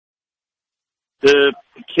The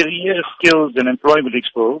Career Skills and Employment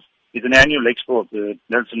Expo is an annual expo of the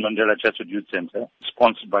Nelson Mandela Chatsworth Youth Centre,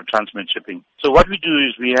 sponsored by Transmet Shipping. So what we do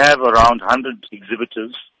is we have around 100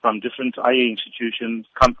 exhibitors from different IA institutions,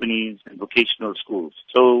 companies, and vocational schools.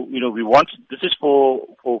 So, this is for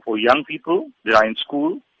young people that are in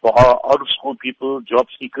school, for our out-of-school people, job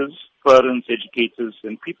seekers, parents, educators,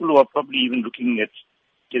 and people who are probably even looking at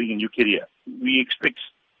getting a new career. We expect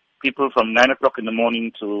people from 9 o'clock in the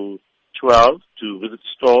morning to 12 to visit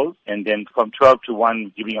stalls, and then from 12 to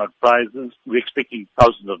 1 giving out prizes. We're expecting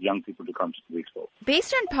thousands of young people to come to the expo.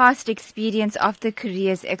 Based on past experience of the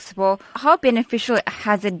Careers Expo, how beneficial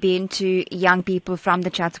has it been to young people from the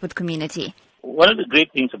Chatsworth community? One of the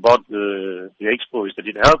great things about the expo is that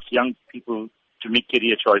it helps young people to make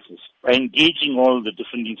career choices. By engaging all the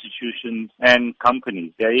different institutions and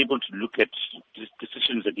companies, they are able to look at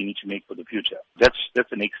decisions that they need to make for the future. That's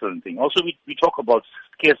an excellent thing. Also, we talk about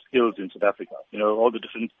scarce skills in South Africa. All the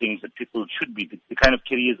different things that people should be, the kind of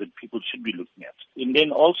careers that people should be looking at. And then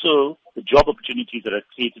also the job opportunities that are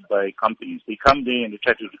created by companies. They come there and they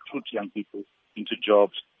try to recruit young people into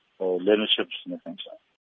jobs or learnerships and things like that.